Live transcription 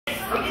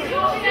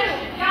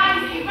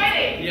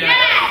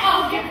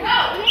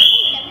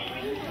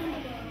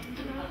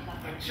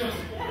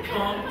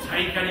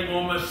take any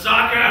more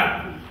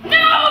massacre.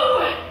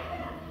 No!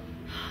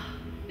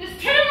 There's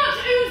too much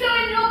ouzo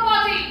in your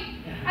body.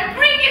 I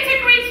bring you to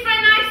Greece for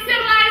a nice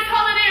civilized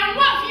holiday, and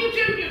what do?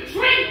 You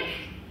drink.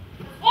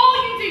 All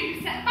you do,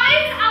 you set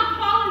fire to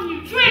alcohol and you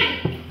drink.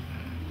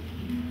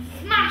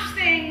 Smash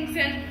things,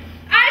 and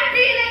I've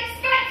been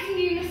expecting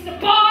you, Mr.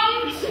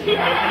 Bond.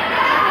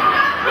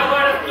 Well,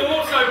 I'd have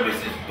thought so,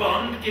 Mrs.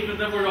 Bond, given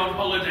that we're on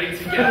holiday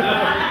together.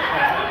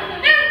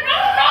 No,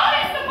 wrong,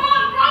 Mr.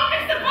 Bond, wrong,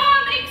 Mr. Bond.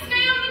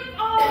 Stay on the...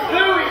 Oh.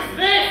 Who is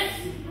this?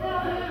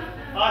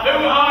 I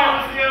thought I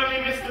was the only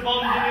Mr.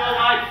 Bond in your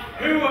life.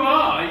 Who am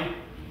I?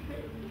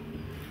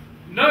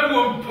 No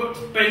one puts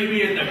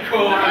baby in the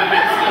corner,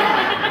 mister.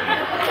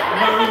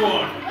 No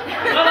one.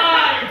 Well,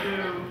 I do.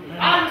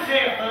 I'm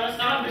here first.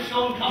 I'm the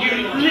Sean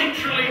Connery. You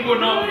literally were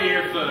not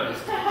here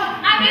first.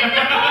 I'm in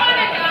the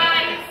corner,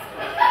 guys.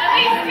 At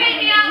least take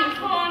me out the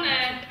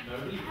corner.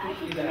 Nobody put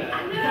you there.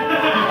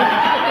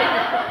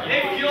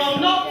 If you're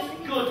not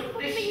good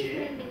this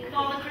year,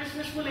 Father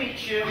Christmas will eat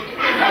you.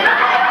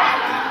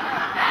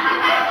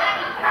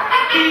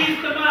 He's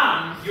the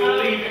man you're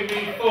leaving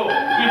me for.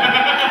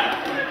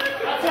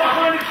 What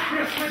kind of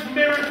Christmas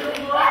miracle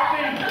will that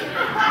be?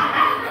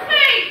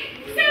 Wait,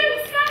 so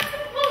Santa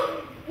will...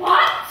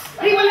 What?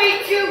 He will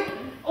eat you,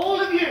 all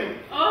of you,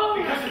 Oh.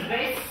 because of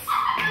this.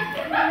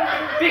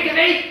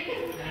 Bigamy.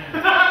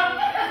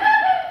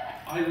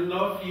 I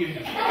love you.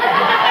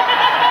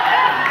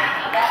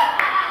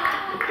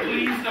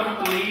 Please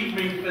don't leave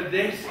me for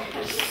this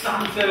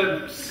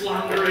Santa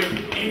slandering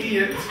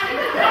idiot.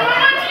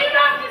 What do you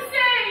have to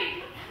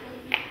say?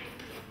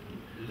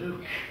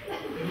 Look.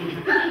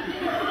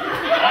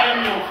 I'm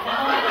your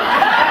father.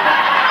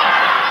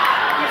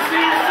 You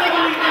see,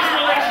 suddenly this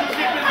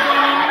relationship is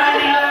going on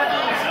many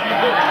levels.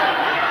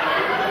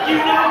 You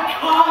now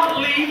can't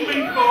leave me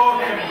for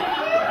him.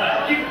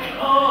 You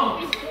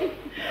can't.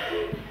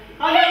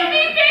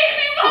 Baby,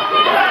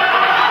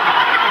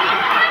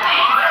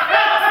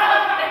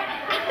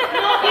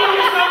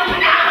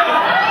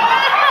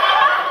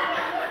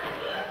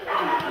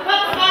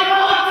 That's my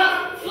daughter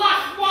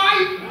slash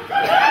wife.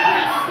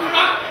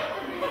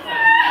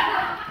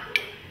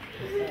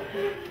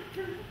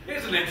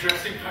 Here's an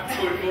interesting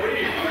factoid for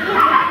you.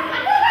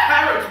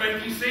 Carrots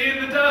make you see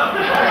in the dark.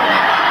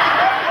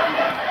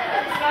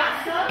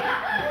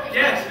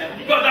 Yes,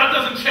 but that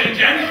doesn't change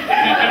anything.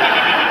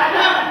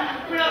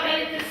 We're not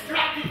getting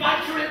distracted by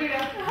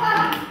trivia.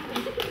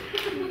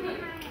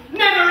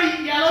 Never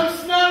eat yellow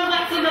snow.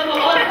 That's another one.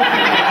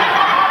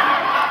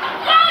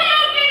 while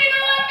you're giving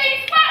all of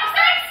these facts,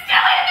 I'm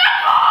still in the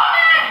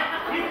corner!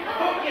 You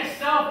put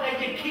yourself there,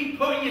 you keep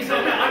putting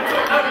yourself there.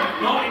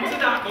 Not into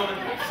that corner.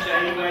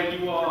 Stay where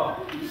you are.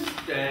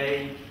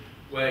 Stay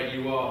where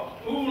you are.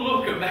 Oh,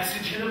 look, a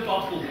message in a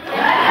bottle.